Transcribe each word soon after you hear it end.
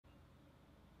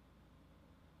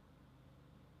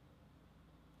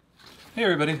Hey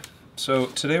everybody! So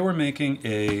today we're making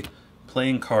a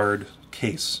playing card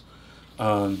case.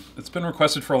 It's been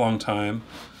requested for a long time.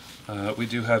 We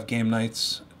do have game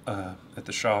nights at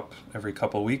the shop every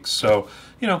couple weeks, so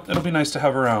it'll be nice to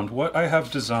have around. What I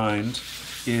have designed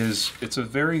is, it's a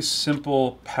very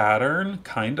simple pattern,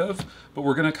 kind of, but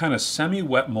we're going to kind of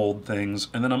semi-wet mold things,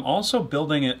 and then I'm also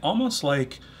building it almost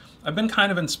like, I've been kind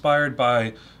of inspired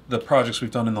by the projects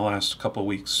we've done in the last couple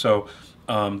weeks. So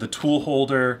the tool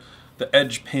holder, the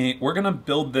edge paint, we're gonna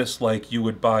build this like you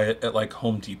would buy it at like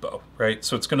Home Depot, right?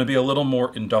 So it's gonna be a little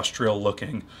more industrial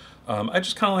looking. I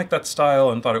just kind of like that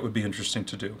style and thought it would be interesting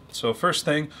to do. So first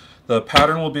thing, the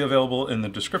pattern will be available in the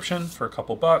description for a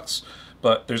couple bucks,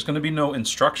 but there's gonna be no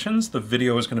instructions. The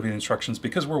video is gonna be the instructions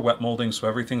because we're wet molding, so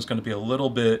everything's gonna be a little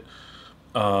bit,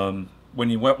 when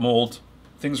you wet mold,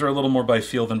 things are a little more by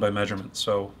feel than by measurement.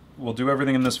 So we'll do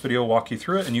everything in this video, walk you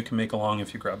through it, and you can make along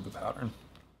if you grab the pattern.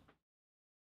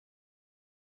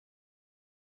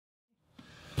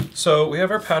 So we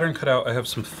have our pattern cut out. I have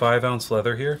some 5-ounce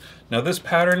leather here. Now this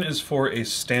pattern is for a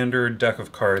standard deck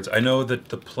of cards. I know that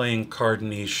the playing card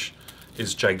niche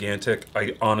is gigantic.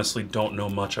 I honestly don't know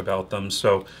much about them.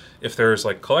 So if there's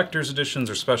like collector's editions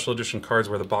or special edition cards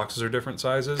where the boxes are different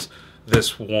sizes,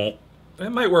 this won't, it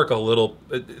might work a little,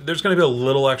 there's gonna be a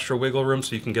little extra wiggle room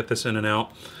so you can get this in and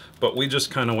out. But we just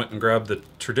kind of went and grabbed the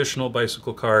traditional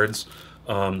bicycle cards.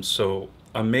 So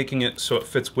I'm making it so it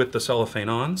fits with the cellophane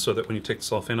on, so that when you take the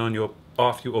cellophane on, you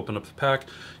open up the pack.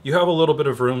 You have a little bit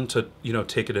of room to,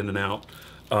 take it in and out,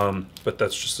 but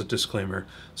that's just a disclaimer.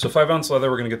 So 5-ounce leather,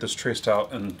 we're gonna get this traced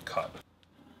out and cut.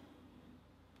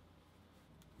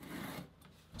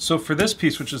 So for this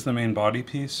piece, which is the main body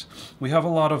piece, we have a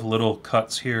lot of little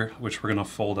cuts here, which we're gonna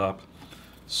fold up.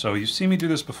 So you've seen me do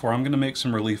this before. I'm gonna make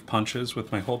some relief punches with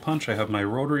my hole punch. I have my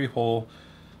rotary hole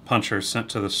puncher sent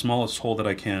to the smallest hole that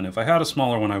I can. If I had a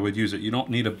smaller one, I would use it. You don't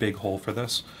need a big hole for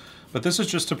this. But this is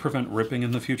just to prevent ripping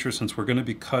in the future, since we're gonna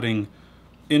be cutting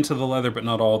into the leather, but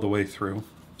not all the way through.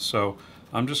 So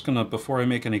I'm just gonna, before I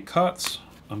make any cuts,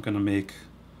 I'm gonna make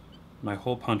my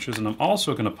hole punches, and I'm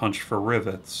also gonna punch for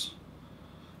rivets,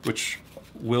 which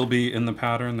will be in the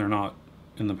pattern. They're not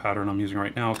in the pattern I'm using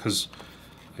right now because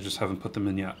I just haven't put them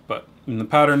in yet. But in the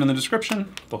pattern in the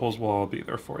description, the holes will all be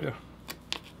there for you.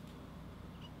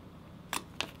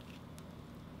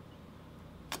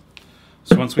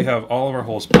 So once we have all of our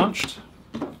holes punched,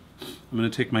 I'm going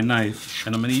to take my knife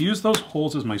and I'm going to use those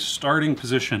holes as my starting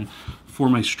position for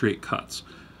my straight cuts.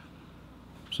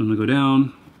 So I'm going to go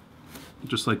down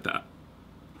just like that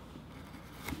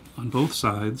on both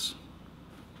sides.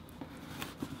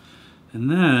 And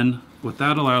then what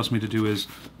that allows me to do is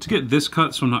to get this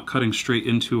cut so I'm not cutting straight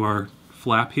into our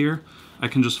flap here, I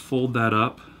can just fold that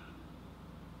up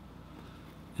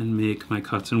and make my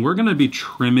cuts. And we're going to be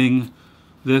trimming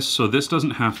this, so this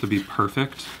doesn't have to be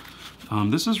perfect.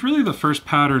 This is really the first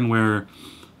pattern where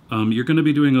you're going to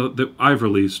be doing that I've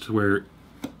released, or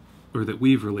that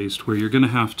we've released, where you're going to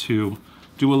have to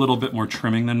do a little bit more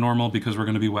trimming than normal because we're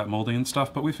going to be wet molding and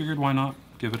stuff, but we figured why not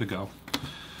give it a go.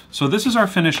 So this is our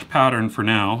finished pattern for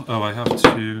now. Oh, I have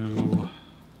to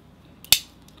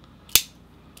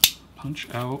punch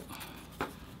out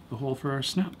the hole for our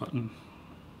snap button.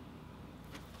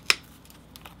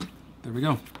 There we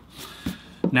go.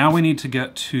 Now we need to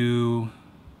get to,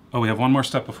 we have one more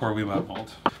step before we wet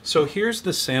mold. So here's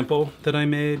the sample that I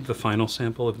made, the final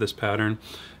sample of this pattern.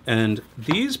 And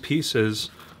these pieces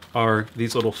are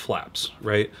these little flaps,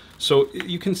 right? So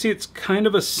you can see it's kind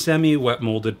of a semi-wet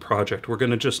molded project. We're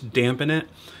gonna just dampen it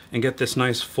and get this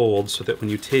nice fold so that when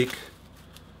you take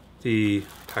the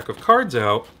pack of cards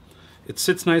out, it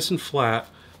sits nice and flat,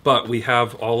 but we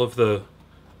have all of the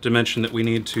dimension that we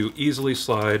need to easily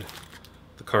slide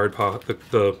the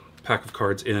pack of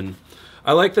cards in.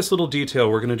 I like this little detail.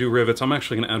 We're gonna do rivets. I'm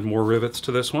actually gonna add more rivets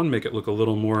to this one, make it look a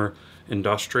little more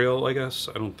industrial, I guess.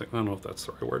 I don't know if that's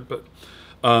the right word, but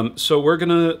so we're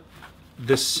gonna,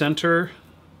 this center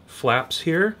flaps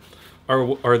here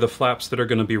are the flaps that are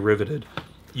gonna be riveted.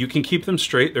 You can keep them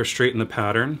straight, they're straight in the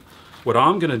pattern. What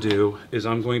I'm gonna do is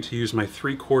I'm going to use my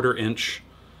 3/4 inch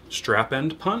strap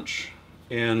end punch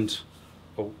and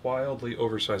a wildly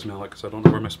oversized mallet because I don't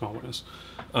know where my small one is.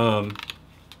 I'm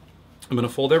gonna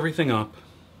fold everything up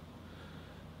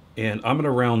and I'm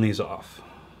gonna round these off.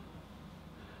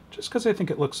 Just because I think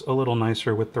it looks a little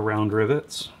nicer with the round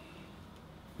rivets.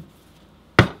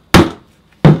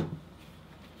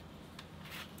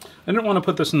 I didn't want to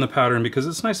put this in the pattern because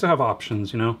it's nice to have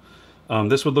options,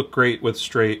 This would look great with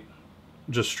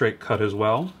just straight cut as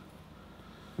well.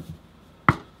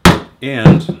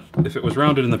 And if it was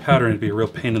rounded in the pattern, it'd be a real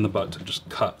pain in the butt to just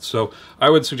cut. So I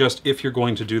would suggest if you're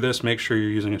going to do this, make sure you're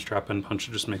using a strap-in punch.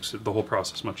 It just makes the whole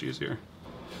process much easier.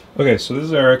 Okay, so this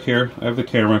is Eric here. I have the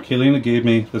camera. Kaylina gave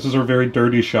me, this is our very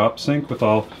dirty shop sink with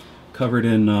all covered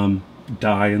in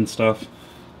dye and stuff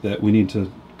that we need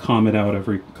to calm it out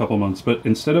every couple months. But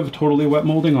instead of totally wet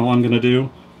molding, all I'm gonna do,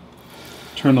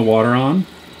 turn the water on.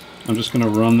 I'm just gonna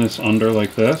run this under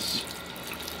like this.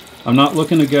 I'm not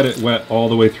looking to get it wet all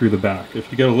the way through the back.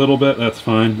 If you get a little bit, that's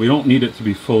fine. We don't need it to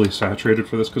be fully saturated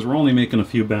for this because we're only making a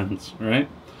few bends, all right?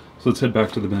 So let's head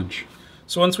back to the bench.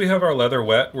 So once we have our leather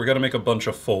wet, we're gonna make a bunch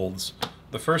of folds.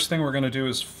 The first thing we're gonna do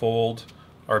is fold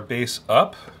our base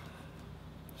up,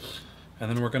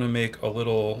 and then we're gonna make a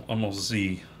little almost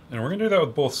Z. And we're gonna do that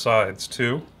with both sides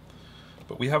too,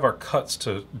 but we have our cuts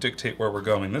to dictate where we're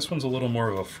going. This one's a little more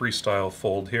of a freestyle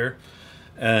fold here,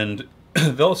 and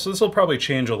so this will probably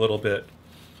change a little bit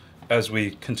as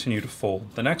we continue to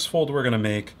fold. The next fold we're going to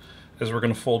make is we're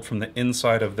going to fold from the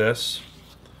inside of this.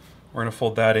 We're going to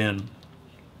fold that in.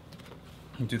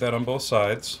 And do that on both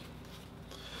sides.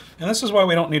 And this is why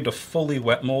we don't need to fully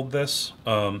wet mold this,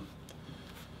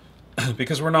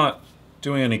 because we're not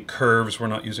doing any curves, we're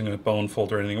not using a bone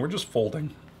fold or anything, we're just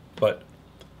folding. But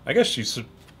I guess you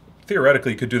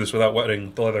theoretically could do this without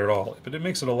wetting the leather at all, but it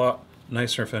makes it a lot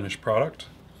nicer finished product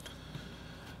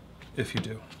if you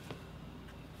do.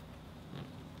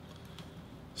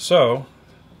 So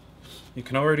you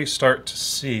can already start to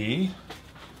see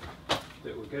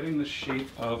that we're getting the shape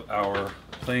of our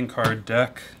playing card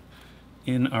deck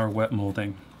in our wet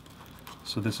molding.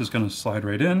 So this is going to slide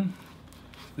right in.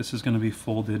 This is going to be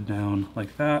folded down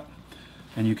like that.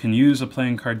 And you can use a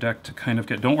playing card deck to kind of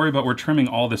get, don't worry about, we're trimming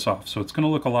all this off. So it's going to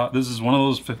look a lot, this is one of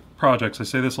those projects, I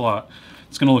say this a lot,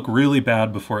 it's going to look really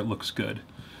bad before it looks good.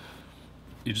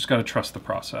 You just got to trust the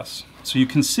process. So you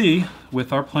can see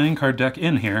with our playing card deck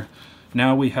in here,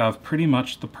 now we have pretty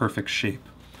much the perfect shape.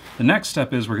 The next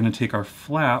step is we're going to take our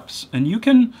flaps, and you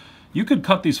could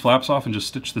cut these flaps off and just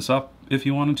stitch this up if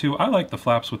you wanted to. I like the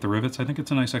flaps with the rivets. I think it's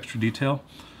a nice extra detail.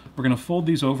 We're going to fold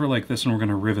these over like this and we're going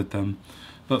to rivet them.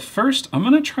 But first, I'm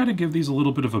going to try to give these a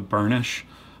little bit of a burnish.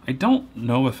 I don't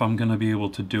know if I'm going to be able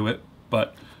to do it,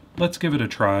 but let's give it a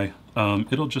try.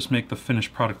 It'll just make the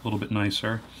finished product a little bit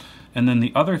nicer. And then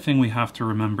the other thing we have to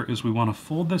remember is we want to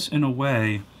fold this in a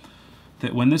way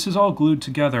that when this is all glued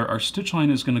together, our stitch line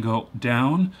is going to go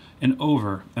down and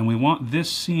over. And we want this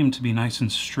seam to be nice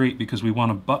and straight because we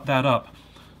want to butt that up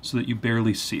so that you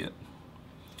barely see it,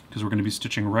 because we're going to be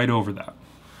stitching right over that.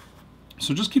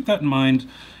 So just keep that in mind.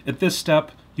 At this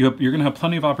step, you're going to have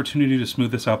plenty of opportunity to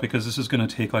smooth this out because this is going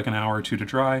to take like an hour or two to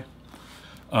dry.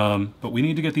 But we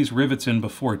need to get these rivets in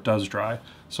before it does dry.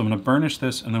 So I'm going to burnish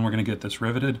this and then we're going to get this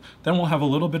riveted. Then we'll have a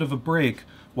little bit of a break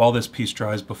while this piece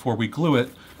dries before we glue it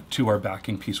to our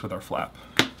backing piece with our flap.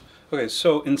 Okay,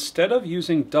 so instead of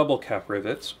using double cap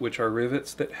rivets, which are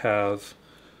rivets that have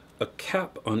a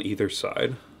cap on either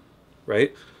side,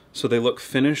 right? So they look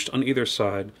finished on either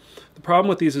side. The problem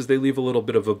with these is they leave a little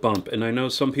bit of a bump. And I know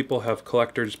some people have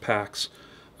collector's packs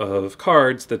of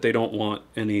cards that they don't want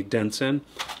any dents in.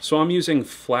 So I'm using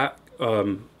flat,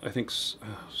 I think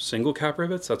single cap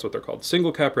rivets, that's what they're called,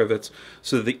 single cap rivets,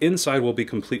 so that the inside will be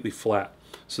completely flat,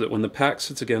 so that when the pack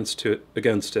sits against it,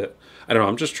 I don't know,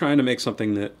 I'm just trying to make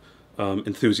something that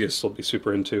enthusiasts will be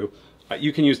super into.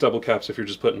 You can use double caps if you're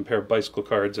just putting a pair of bicycle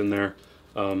cards in there,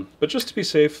 but just to be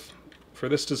safe, for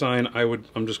this design,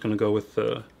 I'm just going to go with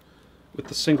the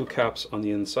single caps on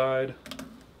the inside.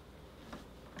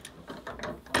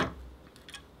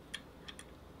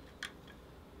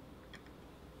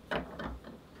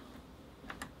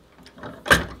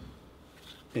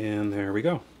 And there we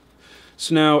go.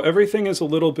 So now everything is a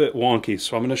little bit wonky,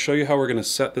 so I'm going to show you how we're going to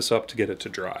set this up to get it to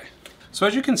dry. So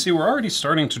as you can see, we're already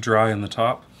starting to dry on the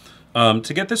top.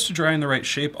 To get this to dry in the right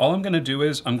shape, all I'm going to do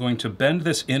is I'm going to bend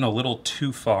this in a little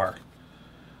too far.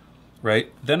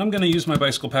 Right? Then I'm going to use my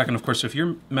bicycle pack, and of course if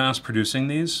you're mass producing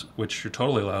these, which you're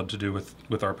totally allowed to do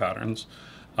with our patterns,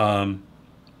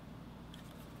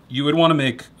 you would want to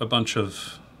make a bunch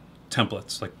of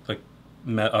templates, like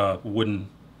wooden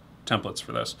templates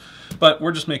for this. But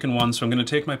we're just making one, so I'm going to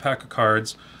take my pack of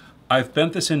cards. I've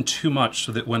bent this in too much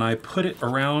so that when I put it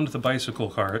around the bicycle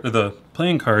card, or the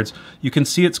playing cards, you can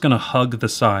see it's going to hug the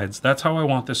sides. That's how I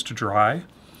want this to dry.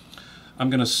 I'm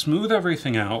going to smooth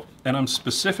everything out, and I'm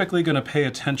specifically going to pay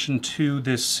attention to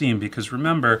this seam because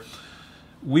remember,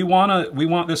 we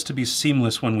want this to be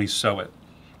seamless when we sew it.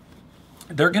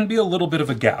 There can be a little bit of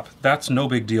a gap. That's no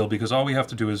big deal because all we have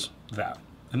to do is that,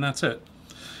 and that's it.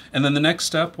 And then the next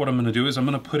step, what I'm going to do is I'm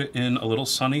going to put it in a little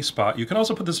sunny spot. You can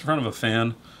also put this in front of a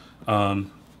fan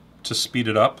to speed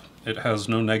it up, It has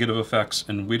no negative effects,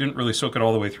 and we didn't really soak it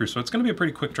all the way through, so it's going to be a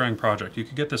pretty quick drying project. You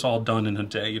could get this all done in a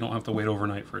day. You don't have to wait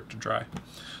overnight for it to dry.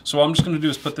 So all I'm just going to do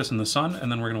is put this in the sun,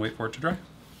 and then we're going to wait for it to dry.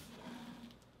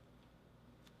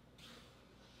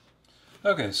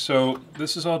 Okay, so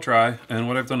this is all dry, and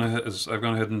what I've done is I've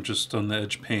gone ahead and just done the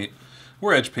edge paint.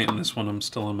 We're edge painting this one. I'm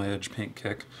still on my edge paint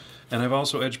kick. And I've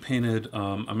also edge painted,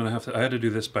 I had to do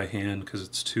this by hand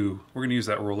because we're gonna use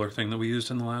that roller thing that we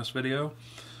used in the last video.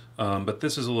 But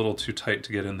this is a little too tight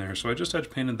to get in there, so I just edge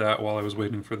painted that while I was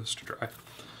waiting for this to dry.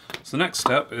 So the next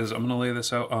step is I'm gonna lay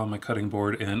this out on my cutting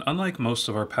board, and unlike most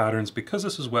of our patterns, because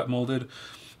this is wet molded,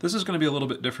 this is gonna be a little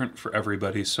bit different for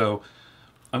everybody. So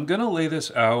I'm gonna lay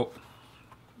this out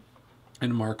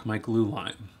and mark my glue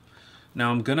line.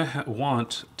 Now I'm gonna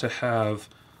want to have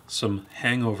some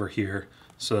hangover here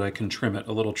so that I can trim it,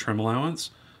 a little trim allowance.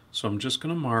 So I'm just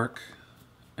gonna mark,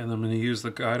 and I'm gonna use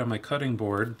the guide on my cutting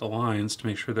board, the lines, to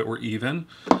make sure that we're even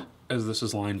as this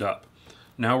is lined up.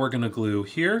 Now we're gonna glue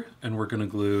here, and we're gonna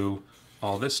glue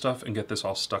all this stuff and get this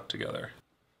all stuck together.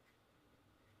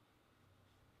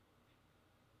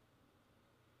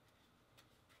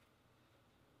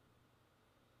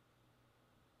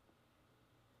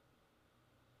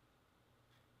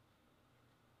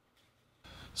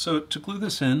 So to glue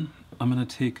this in, I'm going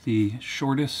to take the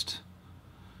shortest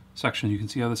section. You can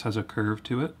see how this has a curve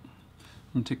to it.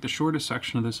 I'm going to take the shortest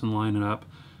section of this and line it up.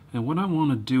 And what I want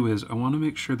to do is I want to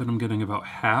make sure that I'm getting about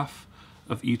half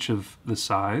of each of the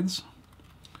sides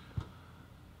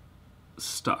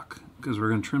stuck, because we're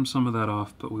going to trim some of that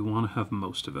off, but we want to have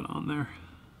most of it on there.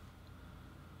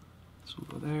 So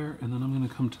we'll go there, and then I'm going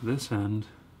to come to this end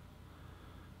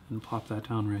and plop that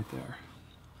down right there.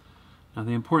 Now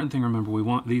the important thing, remember, we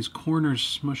want these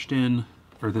corners smushed in,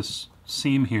 or this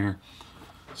seam here,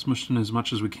 smushed in as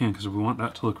much as we can, because we want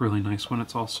that to look really nice when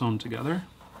it's all sewn together.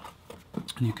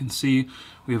 And you can see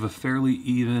we have a fairly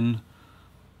even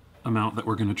amount that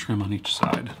we're going to trim on each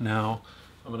side. Now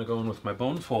I'm going to go in with my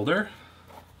bone folder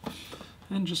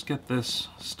and just get this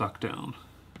stuck down.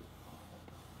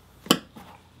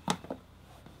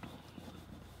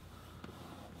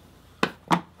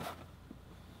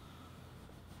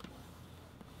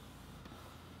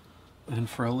 And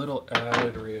for a little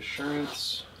added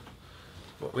reassurance,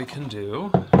 what we can do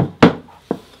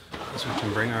is we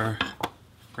can bring our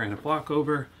granite block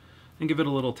over and give it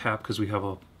a little tap because we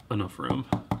have enough room.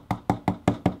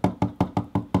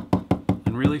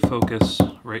 And really focus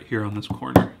right here on this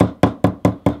corner.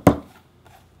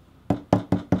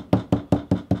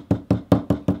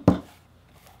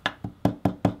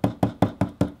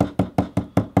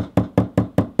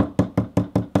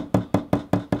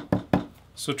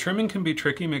 So trimming can be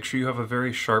tricky. Make sure you have a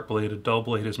very sharp blade. A dull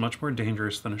blade is much more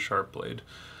dangerous than a sharp blade.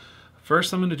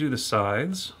 First, I'm going to do the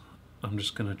sides. I'm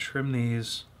just going to trim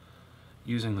these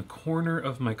using the corner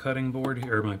of my cutting board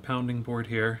here, or my pounding board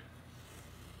here.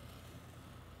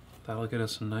 That'll get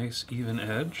us a nice even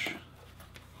edge,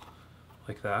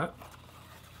 like that.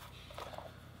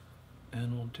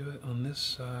 And we'll do it on this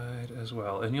side as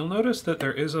well. And you'll notice that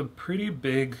there is a pretty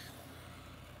big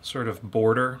sort of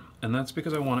border, and that's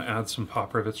because I want to add some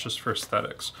pop rivets just for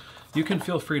aesthetics. You can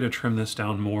feel free to trim this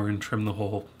down more and trim the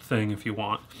whole thing if you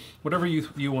want. Whatever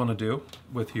you want to do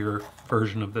with your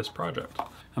version of this project.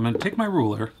 I'm going to take my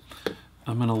ruler,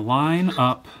 I'm going to line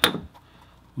up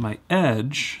my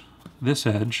edge, this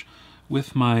edge,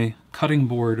 with my cutting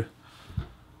board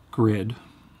grid,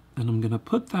 and I'm going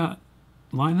to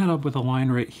line that up with a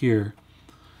line right here.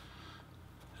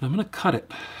 And I'm going to cut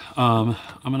it. I'm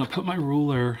going to put my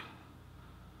ruler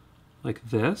like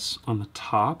this on the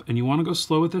top, and you want to go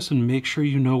slow with this and make sure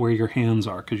you know where your hands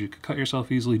are, because you could cut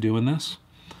yourself easily doing this.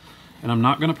 And I'm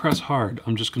not going to press hard.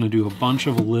 I'm just going to do a bunch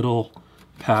of little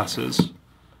passes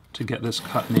to get this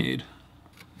cut made.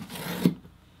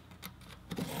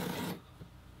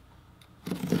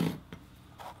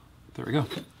 There we go.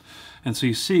 And so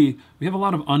you see, we have a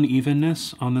lot of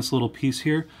unevenness on this little piece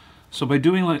here. So by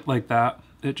doing like that,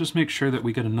 it just makes sure that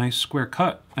we get a nice square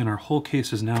cut, and our whole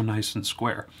case is now nice and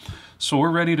square. So we're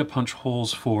ready to punch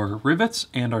holes for rivets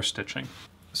and our stitching.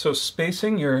 So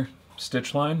spacing your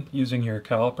stitch line using your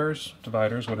calipers,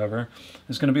 dividers, whatever,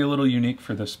 is going to be a little unique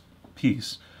for this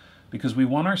piece, because we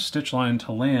want our stitch line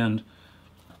to land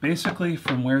basically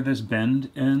from where this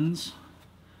bend ends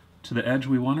to the edge.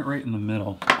 We want it right in the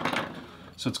middle.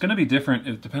 So it's going to be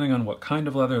different depending on what kind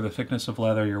of leather, the thickness of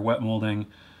leather, you're wet molding.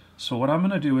 So what I'm going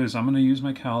to do is I'm going to use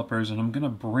my calipers and I'm going to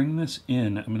bring this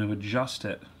in. I'm going to adjust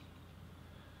it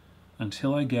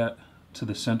until I get to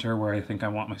the center where I think I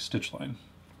want my stitch line.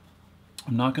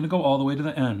 I'm not going to go all the way to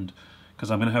the end because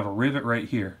I'm going to have a rivet right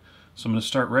here. So I'm going to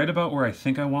start right about where I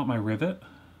think I want my rivet,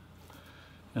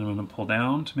 and I'm going to pull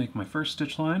down to make my first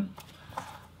stitch line.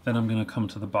 Then I'm going to come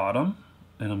to the bottom,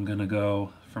 and I'm going to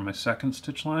go for my second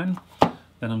stitch line.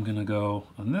 Then I'm going to go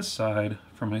on this side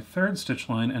for my third stitch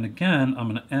line, and again I'm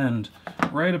going to end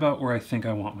right about where I think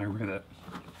I want my rivet.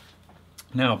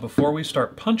 Now, before we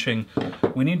start punching,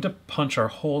 we need to punch our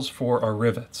holes for our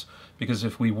rivets, because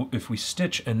if we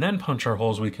stitch and then punch our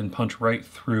holes, we can punch right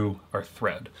through our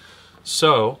thread.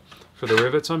 So for the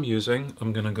rivets I'm using,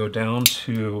 I'm going to go down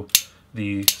to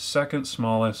the second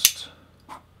smallest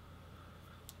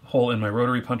hole in my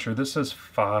rotary puncher. This says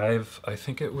 5. I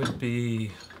think it would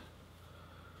be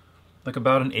like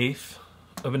about 1/8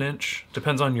 of an inch.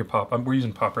 Depends on your pop. We're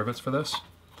using pop rivets for this.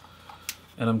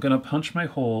 And I'm going to punch my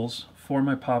holes for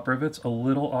my pop rivets a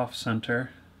little off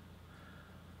center.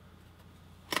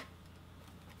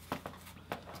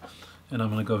 And I'm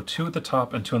going to go 2 at the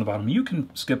top and 2 on the bottom. You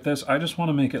can skip this. I just want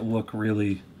to make it look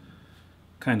really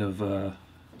kind of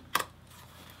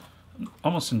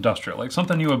almost industrial, like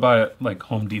something you would buy at like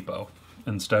Home Depot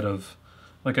instead of,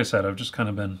 like I said, I've just kind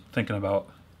of been thinking about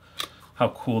how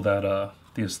cool that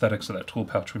the aesthetics of that tool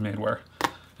pouch we made were.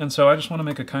 And so I just want to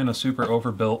make a kind of super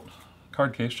overbuilt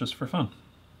card case just for fun.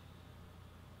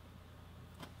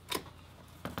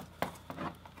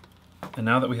 And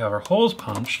now that we have our holes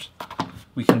punched,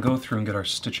 we can go through and get our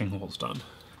stitching holes done.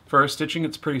 For our stitching,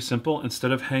 it's pretty simple.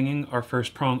 Instead of hanging our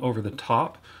first prong over the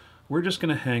top, we're just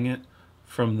going to hang it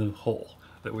from the hole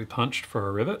that we punched for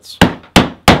our rivets.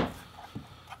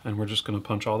 And we're just going to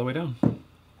punch all the way down,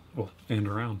 well, and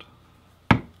around.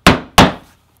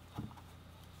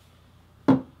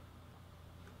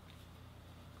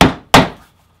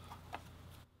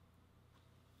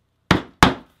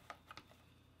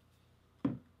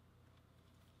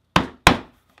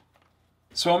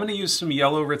 So I'm going to use some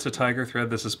yellow Ritza Tiger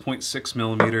thread. This is 0.6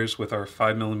 millimeters with our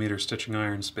 5 millimeter stitching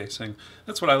iron spacing.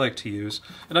 That's what I like to use.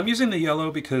 And I'm using the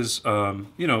yellow because,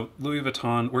 you know, Louis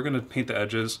Vuitton, we're going to paint the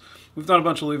edges. We've done a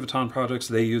bunch of Louis Vuitton projects.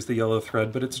 They use the yellow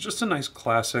thread, but it's just a nice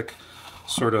classic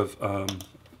sort of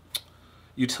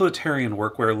utilitarian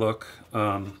workwear look.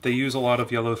 They use a lot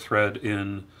of yellow thread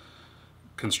in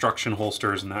construction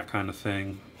holsters and that kind of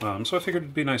thing. So I figured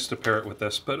it'd be nice to pair it with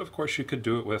this, but of course you could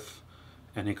do it with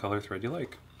any color thread you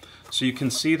like. So you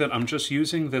can see that I'm just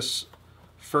using this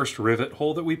first rivet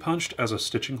hole that we punched as a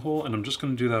stitching hole, and I'm just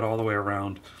going to do that all the way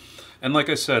around. And like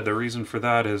I said, the reason for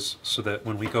that is so that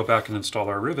when we go back and install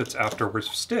our rivets after we're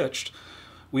stitched,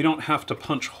 we don't have to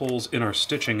punch holes in our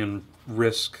stitching and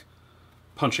risk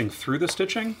punching through the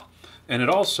stitching. And it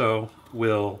also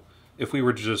will, if we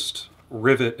were to just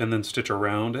rivet and then stitch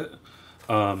around it,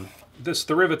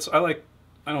 the rivets, I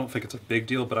don't think it's a big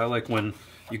deal, but I like when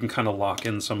you can kind of lock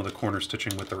in some of the corner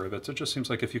stitching with the rivets. It just seems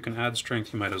like if you can add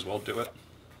strength, you might as well do it.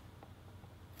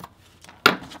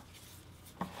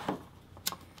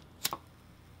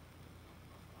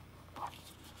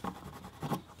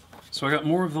 So I got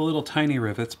more of the little tiny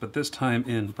rivets, but this time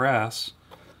in brass.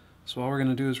 So all we're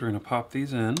going to do is we're going to pop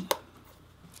these in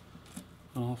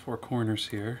on all 4 corners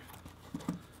here.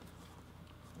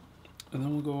 And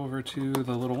then we'll go over to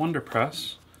the little Wonder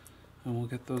Press and we'll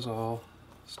get those all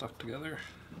stuck together.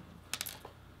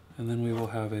 And then we will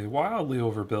have a wildly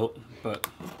overbuilt but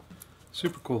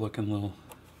super cool looking little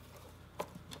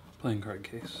playing card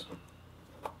case.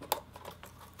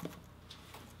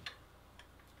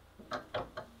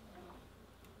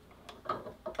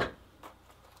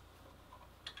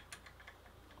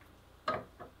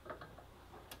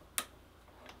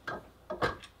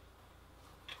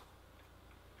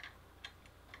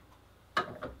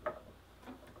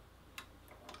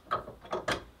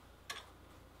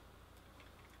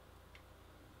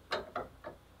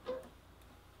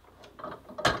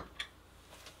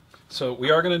 So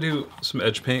we are going to do some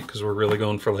edge paint because we're really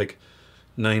going for like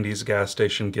 90s gas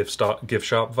station gift shop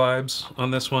vibes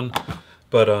on this one.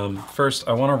 But first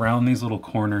I want to round these little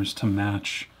corners to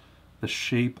match the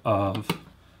shape of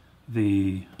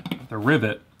the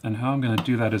rivet. And how I'm going to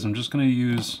do that is I'm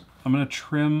going to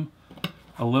trim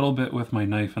a little bit with my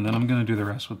knife, and then I'm going to do the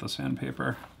rest with the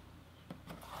sandpaper.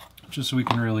 Just so we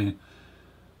can really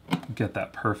get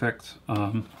that perfect.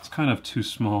 It's kind of too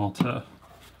small to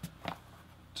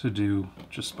do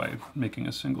just by making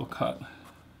a single cut.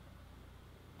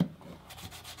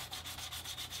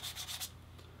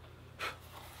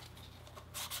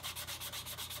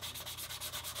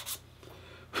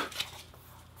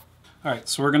 All right,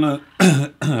 so we're gonna,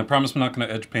 I promise I'm not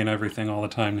gonna edge paint everything all the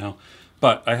time now,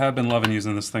 but I have been loving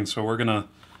using this thing, so we're gonna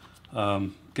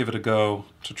give it a go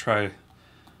to try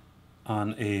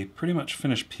on a pretty much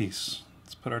finished piece.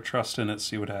 Let's put our trust in it,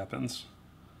 see what happens.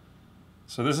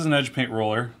 So this is an edge paint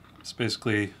roller. It's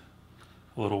basically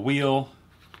a little wheel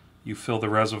you fill the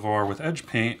reservoir with edge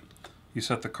paint. You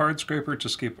set the card scraper to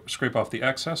scrape off the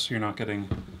excess so you're not getting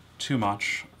too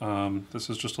much. This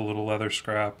is just a little leather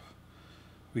scrap.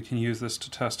 We can use this to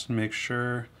test and make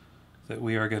sure that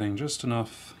we are getting just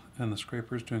enough and the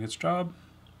scraper is doing its job.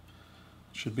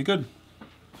 Should be good.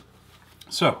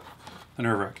 So, the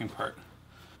nerve-wracking part.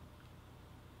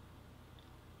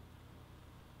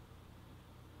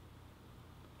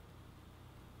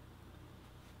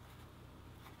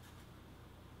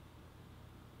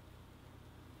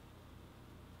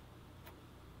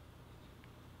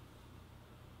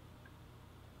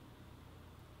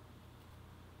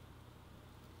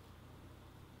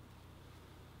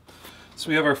 So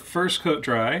we have our first coat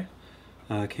dry.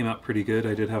 Came out pretty good.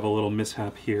 I did have a little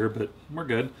mishap here, but we're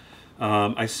good.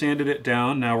 I sanded it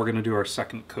down. Now we're going to do our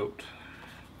second coat.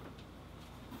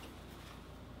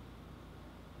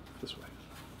 This way.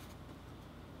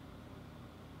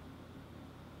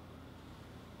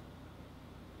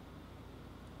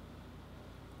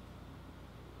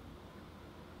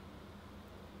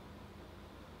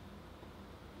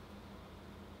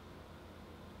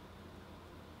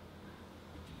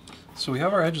 So we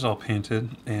have our edges all painted,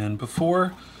 and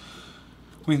before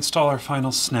we install our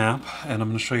final snap, and I'm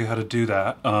going to show you how to do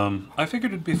that, I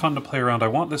figured it'd be fun to play around. I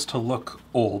want this to look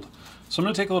old. So I'm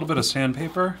going to take a little bit of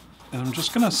sandpaper, and I'm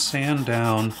just going to sand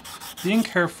down, being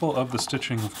careful of the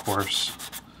stitching, of course.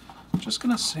 I'm just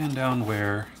going to sand down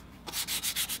where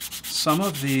some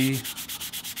of the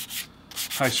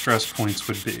high stress points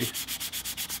would be.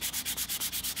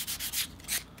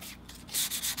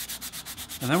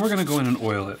 And then we're going to go in and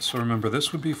oil it. So remember,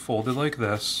 this would be folded like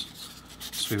this.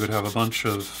 So we would have a bunch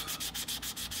of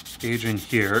aging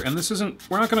here. And this isn't,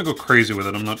 we're not going to go crazy with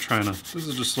it. I'm not trying to, this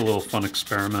is just a little fun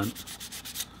experiment.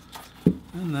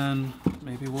 And then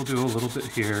maybe we'll do a little bit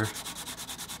here.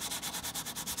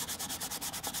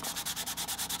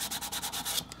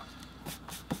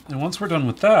 And once we're done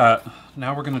with that,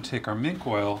 now we're going to take our mink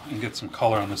oil and get some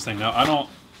color on this thing. Now, I don't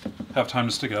have time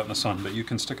to stick it out in the sun, but you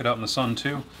can stick it out in the sun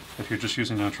too if you're just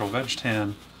using natural veg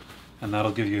tan, and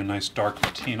that'll give you a nice dark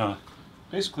patina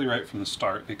basically right from the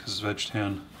start, because veg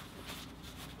tan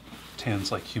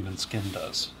tans like human skin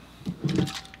does.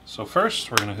 So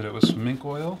first we're going to hit it with some mink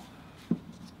oil.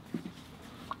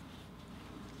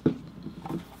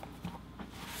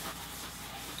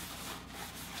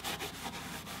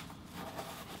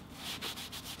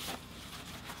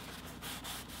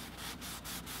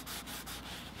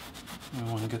 I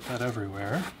want to get that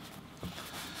everywhere.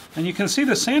 And you can see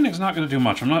the sanding's not going to do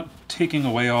much. I'm not taking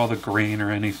away all the grain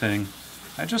or anything.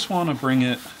 I just want to bring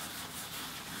it,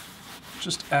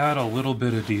 just add a little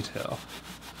bit of detail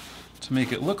to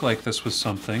make it look like this was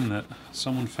something that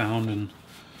someone found in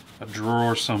a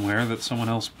drawer somewhere that someone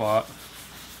else bought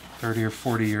 30 or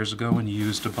 40 years ago and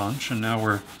used a bunch, and now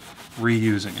we're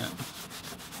reusing it.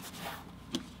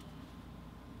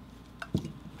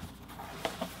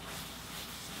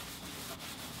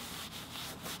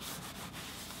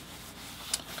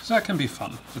 That can be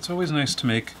fun. It's always nice to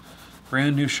make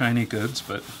brand new shiny goods,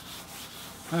 but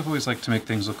I've always liked to make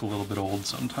things look a little bit old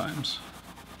sometimes.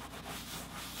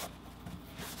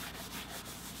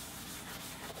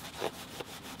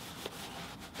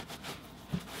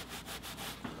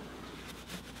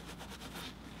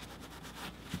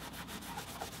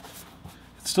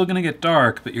 It's still going to get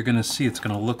dark, but you're going to see it's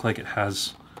going to look like it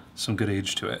has some good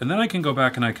age to it. And then I can go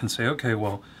back and I can say, okay,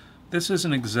 well, this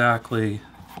isn't exactly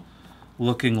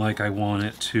looking like I want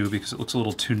it to, because it looks a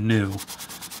little too new.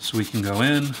 So we can go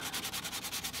in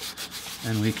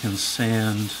and we can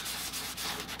sand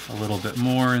a little bit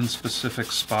more in specific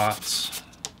spots,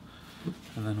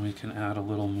 and then we can add a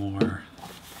little more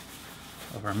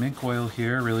of our mink oil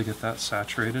here, really get that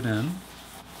saturated in.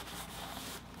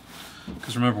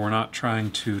 Because remember, we're not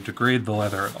trying to degrade the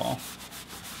leather at all,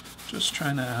 just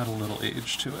trying to add a little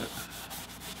age to it.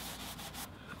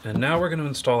 And now we're going to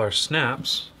install our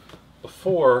snaps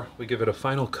before we give it a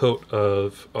final coat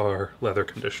of our leather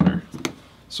conditioner.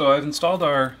 So I've installed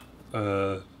our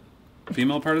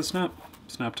female part of the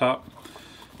snap top,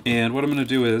 and what I'm going to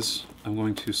do is I'm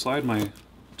going to slide my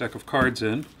deck of cards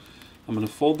in. I'm going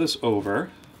to fold this over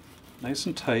nice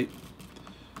and tight,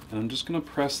 and I'm just going to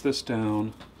press this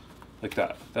down like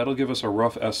that. That'll give us a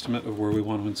rough estimate of where we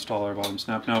want to install our bottom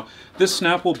snap. Now, this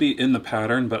snap will be in the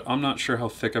pattern, but I'm not sure how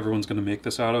thick everyone's going to make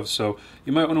this out of, so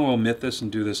you might want to omit this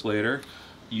and do this later.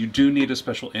 You do need a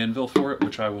special anvil for it,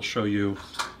 which I will show you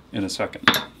in a second.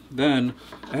 Then,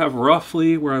 I have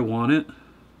roughly where I want it.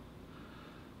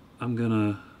 I'm going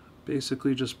to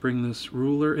basically just bring this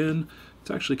ruler in.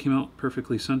 It actually came out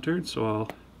perfectly centered, so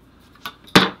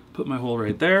I'll put my hole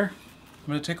right there. I'm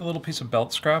going to take a little piece of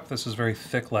belt scrap. This is very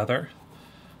thick leather.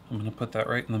 I'm going to put that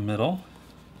right in the middle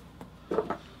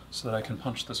so that I can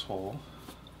punch this hole.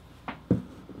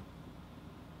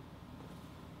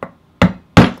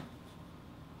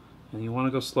 And you want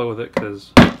to go slow with it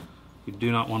because you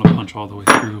do not want to punch all the way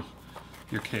through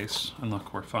your case. And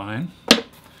look, we're fine.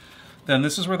 Then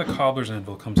this is where the cobbler's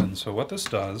anvil comes in. So what this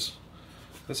does,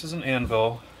 this is an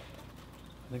anvil.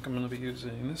 I think I'm going to be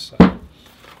using this side,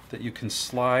 that you can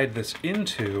slide this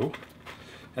into,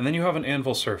 and then you have an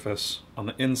anvil surface on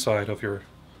the inside of your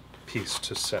piece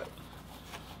to set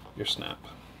your snap.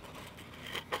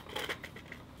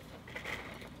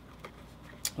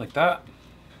 Like that.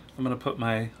 I'm going to put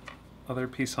my other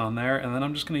piece on there, and then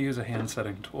I'm just going to use a hand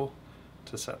setting tool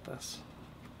to set this.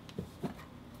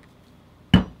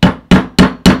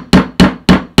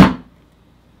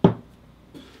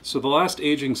 So the last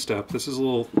aging step, this is a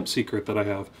little secret that I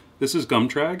have. This is gum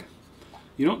trag.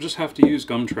 You don't just have to use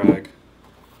gum trag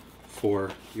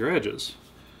for your edges.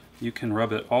 You can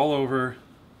rub it all over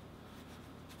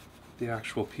the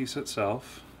actual piece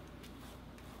itself.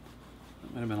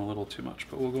 That might have been a little too much,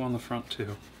 but we'll go on the front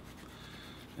too.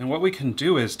 And what we can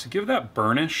do is to give that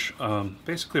burnish,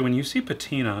 basically when you see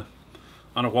patina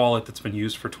on a wallet that's been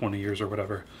used for 20 years or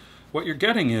whatever, what you're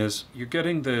getting is, you're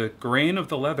getting the grain of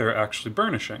the leather actually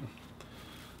burnishing.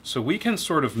 So we can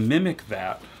sort of mimic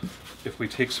that if we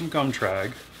take some gum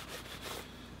trag,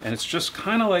 and it's just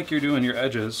kind of like you're doing your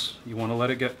edges. You want to let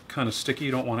it get kind of sticky,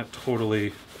 you don't want it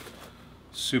totally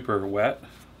super wet.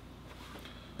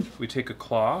 We take a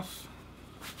cloth,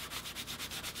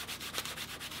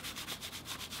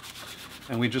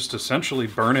 and we just essentially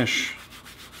burnish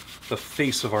the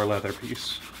face of our leather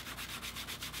piece.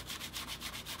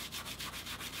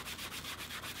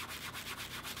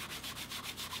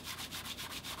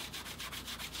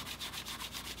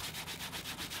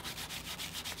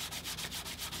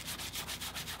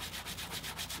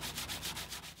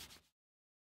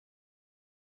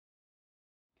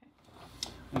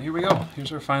 And here we go.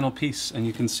 Here's our final piece, and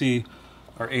you can see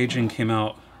our aging came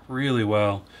out really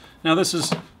well. Now this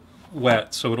is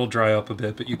wet, so it'll dry up a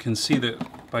bit, but you can see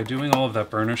that by doing all of that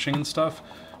burnishing and stuff,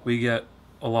 we get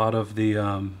a lot of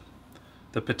the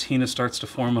patina starts to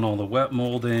form on all the wet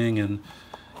molding, and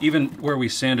even where we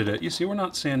sanded it, you see we're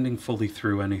not sanding fully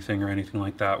through anything or anything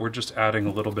like that. We're just adding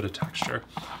a little bit of texture.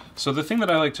 So the thing that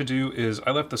I like to do is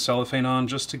I left the cellophane on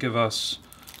just to give us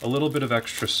a little bit of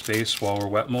extra space while we're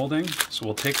wet molding. So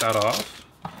we'll take that off,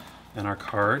 and our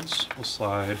cards will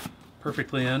slide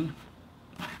perfectly in.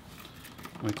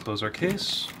 We close our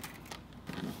case,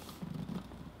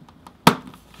 and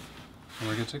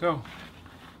we're good to go.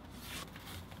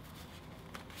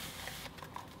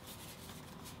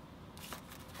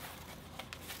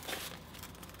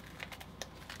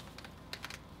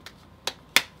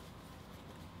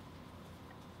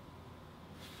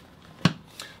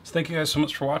 So thank you guys so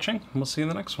much for watching, and we'll see you in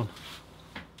the next one.